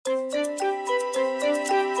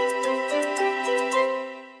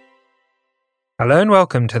Hello and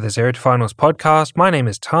welcome to the Zero to Finals podcast. My name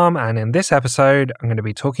is Tom, and in this episode, I'm going to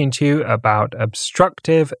be talking to you about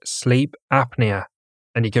obstructive sleep apnea.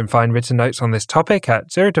 And you can find written notes on this topic at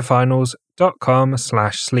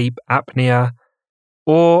zerotofinals.com/sleep apnea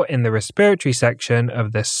or in the respiratory section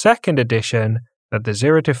of the second edition of the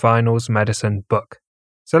Zero to Finals medicine book.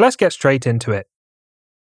 So let's get straight into it.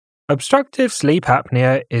 Obstructive sleep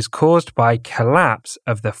apnea is caused by collapse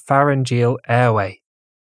of the pharyngeal airway.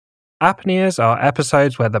 Apneas are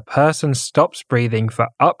episodes where the person stops breathing for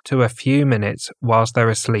up to a few minutes whilst they're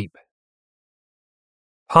asleep.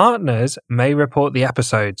 Partners may report the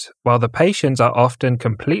episodes, while the patients are often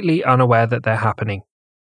completely unaware that they're happening.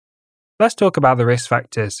 Let's talk about the risk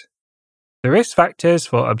factors. The risk factors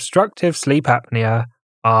for obstructive sleep apnea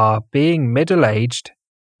are being middle-aged,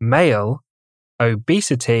 male,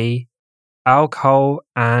 obesity, alcohol,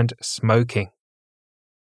 and smoking.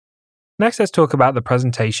 Next, let's talk about the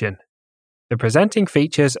presentation. The presenting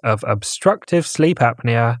features of obstructive sleep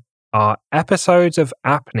apnea are episodes of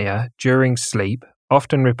apnea during sleep,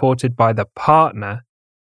 often reported by the partner,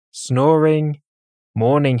 snoring,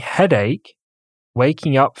 morning headache,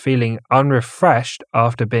 waking up feeling unrefreshed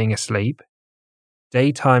after being asleep,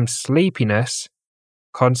 daytime sleepiness,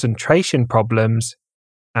 concentration problems,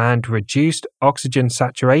 and reduced oxygen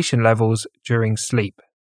saturation levels during sleep.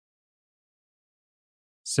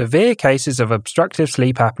 Severe cases of obstructive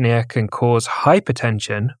sleep apnea can cause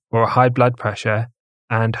hypertension or high blood pressure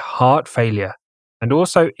and heart failure, and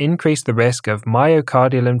also increase the risk of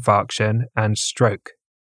myocardial infarction and stroke.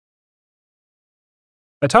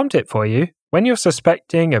 A Tom tip for you: when you're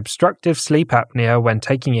suspecting obstructive sleep apnea when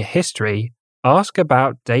taking a history, ask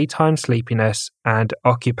about daytime sleepiness and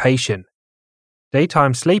occupation.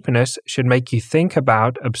 Daytime sleepiness should make you think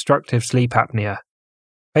about obstructive sleep apnea.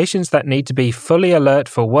 Patients that need to be fully alert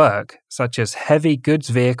for work, such as heavy goods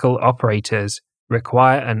vehicle operators,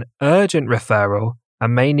 require an urgent referral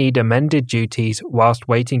and may need amended duties whilst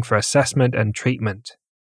waiting for assessment and treatment.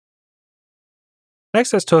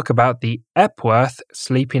 Next, let's talk about the Epworth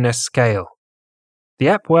Sleepiness Scale. The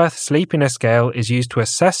Epworth Sleepiness Scale is used to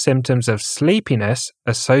assess symptoms of sleepiness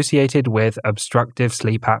associated with obstructive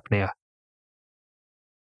sleep apnea.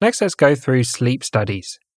 Next, let's go through sleep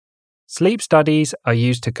studies. Sleep studies are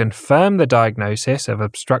used to confirm the diagnosis of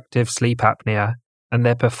obstructive sleep apnea, and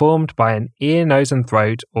they're performed by an ear, nose and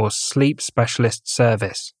throat or sleep specialist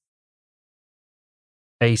service.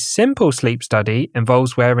 A simple sleep study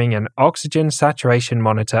involves wearing an oxygen saturation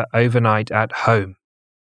monitor overnight at home.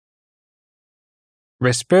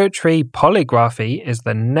 Respiratory polygraphy is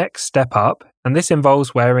the next step up, and this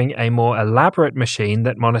involves wearing a more elaborate machine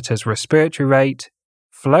that monitors respiratory rate,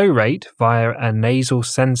 flow rate via a nasal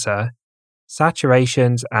sensor,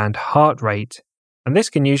 saturations and heart rate, and this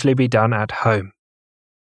can usually be done at home.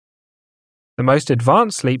 The most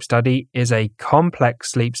advanced sleep study is a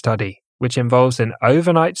complex sleep study, which involves an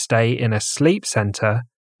overnight stay in a sleep center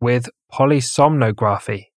with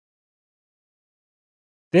polysomnography.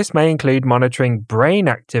 This may include monitoring brain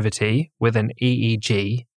activity with an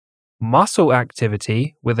EEG, muscle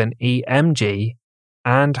activity with an EMG,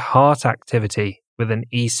 and heart activity with an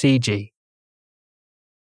ECG.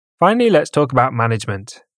 Finally, let's talk about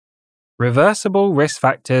management. Reversible risk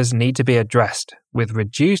factors need to be addressed with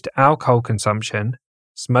reduced alcohol consumption,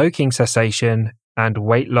 smoking cessation, and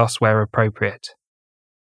weight loss where appropriate.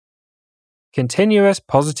 Continuous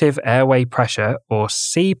positive airway pressure or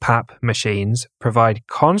CPAP machines provide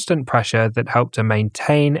constant pressure that help to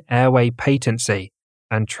maintain airway patency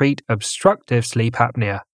and treat obstructive sleep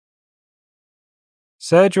apnea.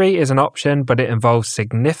 Surgery is an option, but it involves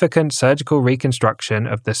significant surgical reconstruction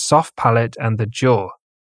of the soft palate and the jaw.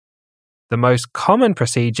 The most common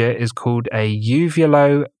procedure is called a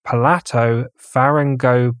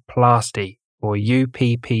uvulo-palatopharyngoplasty, or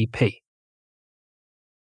UPPP.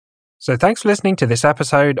 So thanks for listening to this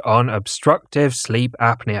episode on obstructive sleep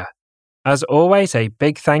apnea. As always, a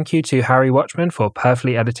big thank you to Harry Watchman for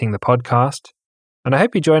perfectly editing the podcast. And I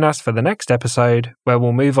hope you join us for the next episode, where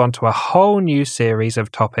we'll move on to a whole new series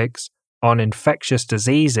of topics on infectious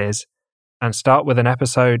diseases and start with an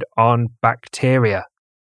episode on bacteria.